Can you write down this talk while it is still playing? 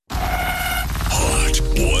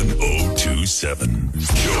1027.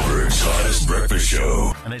 Joburg's hottest breakfast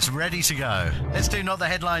show. And it's ready to go. Let's do not the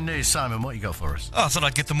headline news. Simon, what you got for us? Oh, I thought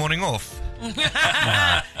I'd get the morning off.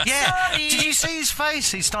 Yeah. Sorry. Did you see his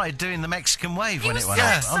face? He started doing the Mexican wave when was it went so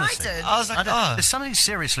off. excited. Honestly. I was like, There's something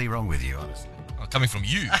seriously wrong with you, honestly. Coming from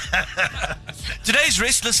you. Today's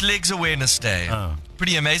Restless Legs Awareness Day. Oh.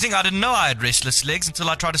 Pretty amazing. I didn't know I had restless legs until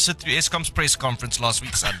I tried to sit through Eskom's press conference last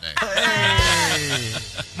week Sunday.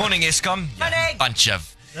 Morning, Eskom. Morning. Bunch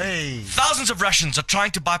of... Hey. Thousands of Russians are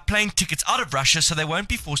trying to buy plane tickets out of Russia so they won't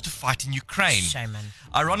be forced to fight in Ukraine. Shame, man.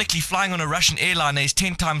 Ironically, flying on a Russian airliner is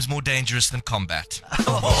 10 times more dangerous than combat.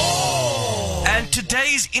 And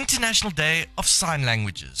today is International Day of Sign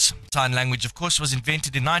Languages. Sign language, of course, was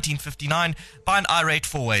invented in 1959 by an irate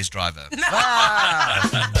four-ways driver.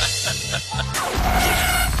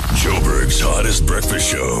 Joburg's hottest breakfast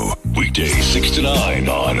show. Weekdays 6 to 9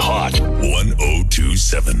 on Hot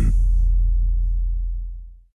 1027.